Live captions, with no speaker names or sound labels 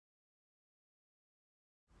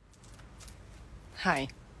Hi,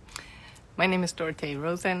 my name is Dorothee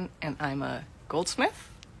Rosen, and I'm a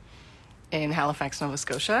goldsmith in Halifax, Nova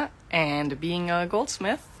Scotia. And being a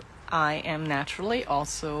goldsmith, I am naturally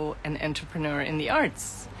also an entrepreneur in the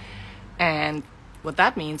arts. And what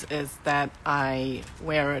that means is that I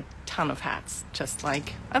wear a ton of hats, just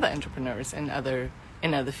like other entrepreneurs in other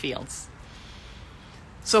fields.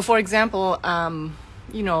 So, for example,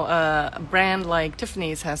 a brand like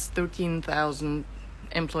Tiffany's has 13,000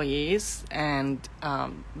 employees, and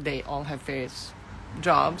they all have various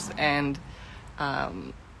jobs, and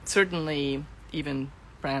certainly even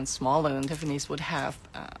brands smaller than Tiffany's would have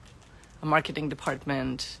a marketing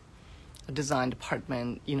department, a design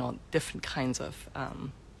department, different kinds of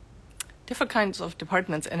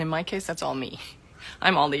departments. And in my case, that's all me.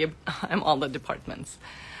 I'm all the departments.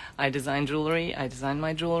 I design jewelry. I design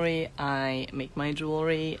my jewelry. I make my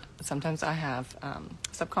jewelry. Sometimes I have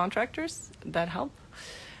subcontractors that help,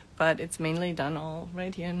 but it's mainly done all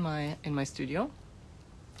right here in my studio.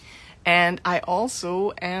 And I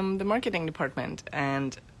also am the marketing department.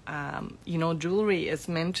 And jewelry is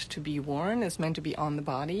meant to be worn, is meant to be on the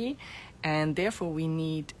body, and therefore we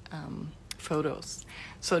need photos.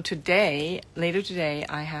 So later today,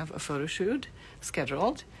 I have a photo shoot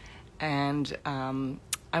scheduled, and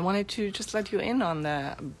I wanted to just let you in on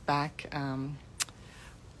the back,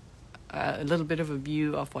 a little bit of a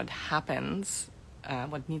view of what happens,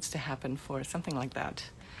 what needs to happen for something like that.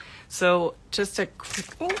 So just a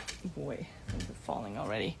quick, oh boy, I'm falling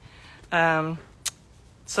already.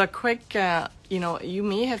 So a quick, you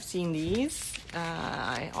may have seen these.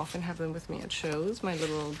 I often have them with me at shows, my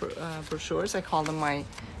little brochures. I call them my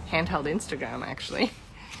handheld Instagram, actually.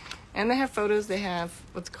 And they have photos. They have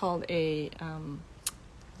what's called a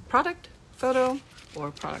product photo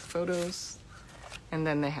or product photos. And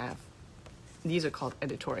then these are called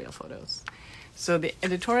editorial photos. So the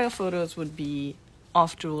editorial photos would be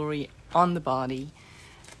off jewelry on the body.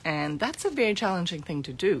 And that's a very challenging thing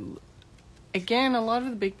to do. Again, a lot of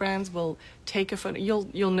the big brands will take a photo.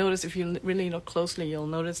 You'll notice, if you really look closely, you'll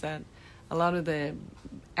notice that a lot of the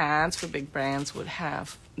ads for big brands would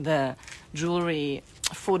have the jewelry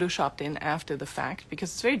photoshopped in after the fact,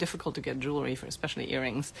 because it's very difficult to get jewelry, for especially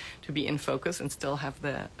earrings, to be in focus and still have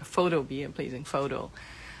the photo be a pleasing photo.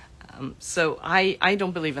 So I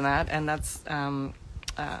don't believe in that, and that's I'm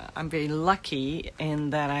very lucky in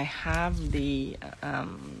that I have the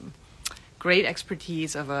great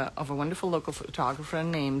expertise of a wonderful local photographer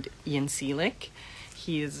named Ian Selig.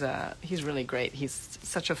 He's really great. He's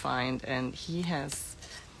such a find, and he has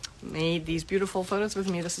made these beautiful photos with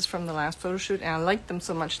me. This is from the last photo shoot, and I liked them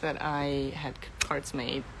so much that I had cards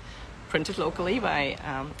made, printed locally by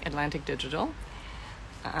Atlantic Digital.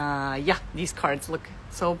 These cards look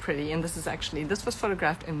so pretty, and this was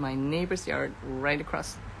photographed in my neighbor's yard right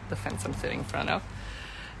across the fence I'm sitting in front of.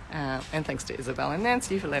 And thanks to Isabel and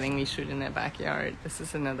Nancy for letting me shoot in their backyard. This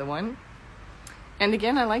is another one. And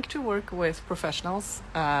again, I like to work with professionals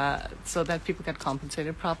so that people get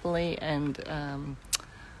compensated properly. And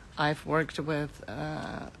I've worked with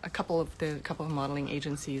a couple of modeling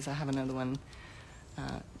agencies. I have another one.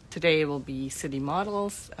 Today will be City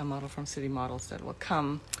Models, a model from City Models that will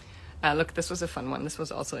come. Look, this was a fun one. This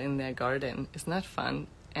was also in their garden. Isn't that fun?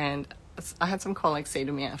 And I had some colleagues say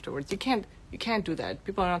to me afterwards, you can't do that.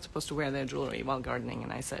 People are not supposed to wear their jewelry while gardening.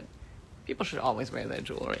 And I said, people should always wear their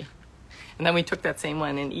jewelry. And then we took that same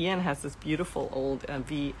one, and Ian has this beautiful old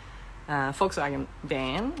Volkswagen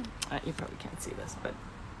van. You probably can't see this, but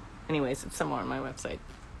anyways, it's somewhere on my website.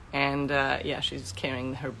 And she's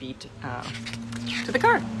carrying her beat to the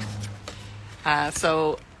car.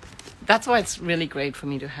 So that's why it's really great for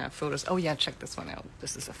me to have photos. Oh yeah, check this one out.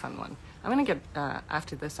 This is a fun one. I'm going to get,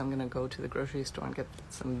 after this, I'm going to go to the grocery store and get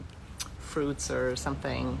some fruits or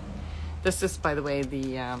something. This is, by the way,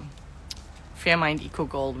 the Fairmind Eco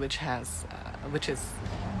Gold, which is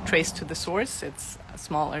traced to the source. It's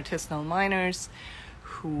small artisanal miners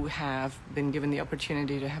who have been given the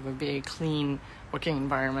opportunity to have a very clean working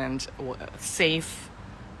environment, safe,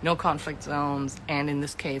 no conflict zones, and in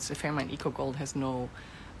this case, the Fairmind Eco Gold has no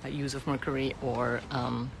use of mercury or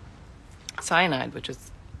cyanide, which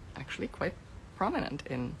is actually quite prominent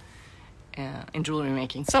in jewelry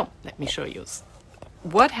making. So let me show you.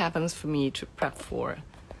 What happens for me to prep for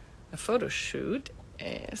a photo shoot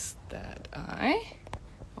is that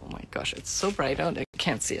oh my gosh, it's so bright out, I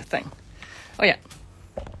can't see a thing. Oh yeah.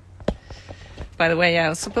 By the way, it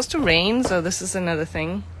was supposed to rain, so this is another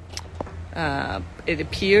thing. It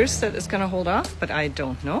appears that it's going to hold off, but I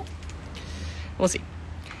don't know. We'll see.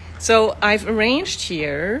 So I've arranged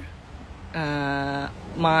here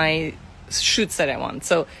my shoots that I want.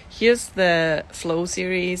 So here's the Flow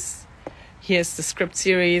series. Here's the script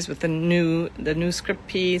series with the new script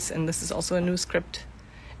piece, and this is also a new script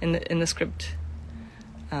in the script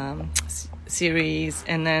series.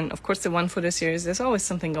 And then of course the one footer series. There's always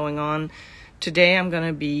something going on. Today I'm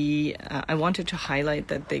gonna be. I wanted to highlight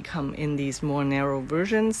that they come in these more narrow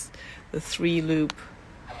versions: the 3 loop,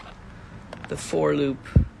 the 4 loop,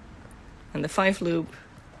 and the 5 loop,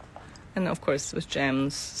 and of course with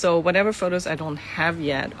gems. So whatever photos I don't have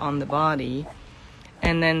yet on the body.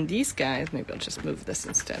 And then these guys, maybe I'll just move this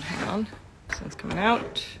instead. Hang on. So it's coming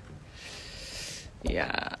out.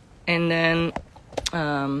 Yeah. And then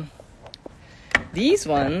these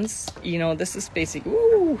ones, you know, this is basic.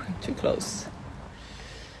 Ooh, too close.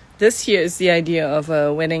 This here is the idea of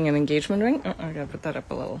a wedding and engagement ring. Oh, I gotta put that up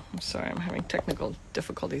a little. I'm sorry, I'm having technical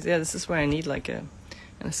difficulties. Yeah, this is where I need like an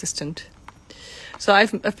assistant. So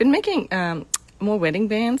I've been making more wedding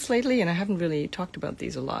bands lately, and I haven't really talked about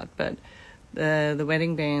these a lot, but the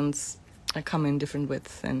wedding bands come in different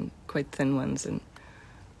widths, and quite thin ones and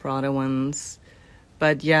broader ones.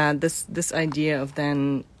 But yeah, this idea of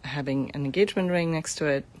then having an engagement ring next to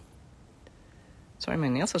it. Sorry, my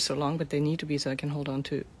nails are so long, but they need to be so I can hold on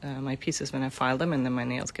to my pieces when I file them, and then my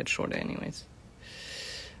nails get shorter anyways.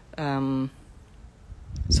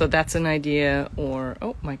 So that's an idea. Or,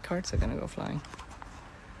 oh, my cards are gonna go flying.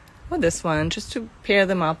 Or this one, just to pair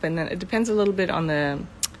them up, and then it depends a little bit on the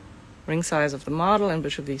ring size of the model and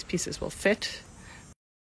which of these pieces will fit.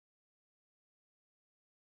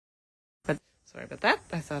 But sorry about that.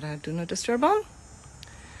 I thought I'd do not disturb on.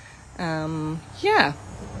 Yeah.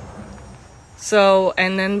 So,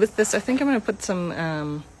 and then with this, I think I'm going to put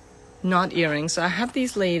some knot earrings. So I have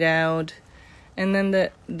these laid out, and then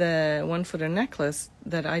the 1 footer necklace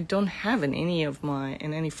that I don't have in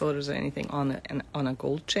any photos or anything on a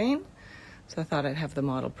gold chain. So I thought I'd have the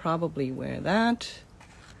model probably wear that.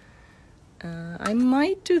 I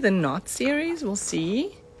might do the knot series. We'll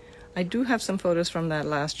see. I do have some photos from that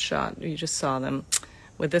last shot. You just saw them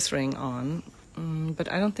with this ring on.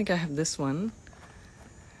 But I don't think I have this one.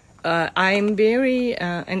 I'm very...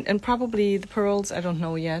 and probably the pearls, I don't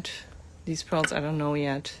know yet. These pearls, I don't know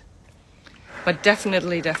yet. But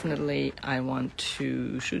definitely I want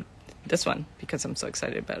to shoot this one because I'm so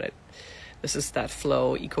excited about it. This is that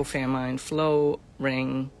Flow, Eco Fairmine Flow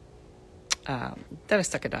ring that I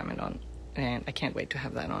stuck a diamond on. And I can't wait to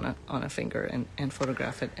have that on a finger and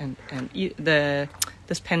photograph it. And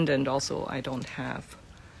this pendant also I don't have,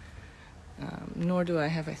 nor do I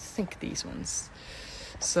have, I think, these ones.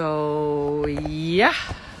 So yeah,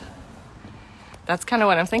 that's kind of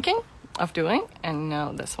what I'm thinking of doing. And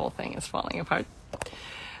now this whole thing is falling apart.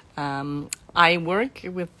 I work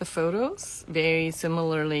with the photos very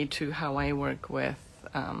similarly to how I work with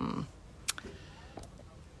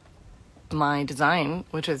my design,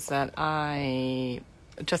 which is that I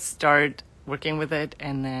just start working with it,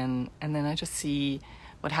 and then I just see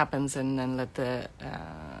what happens, and then let the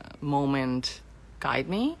moment guide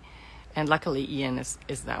me. And luckily Ian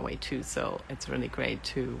is that way too, so it's really great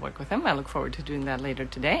to work with him. I look forward to doing that later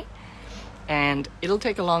today, and it'll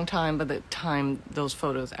take a long time by the time those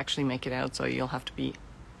photos actually make it out, so you'll have to be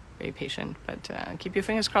very patient, but keep your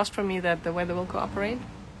fingers crossed for me that the weather will cooperate.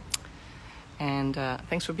 And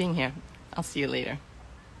thanks for being here. I'll see you later.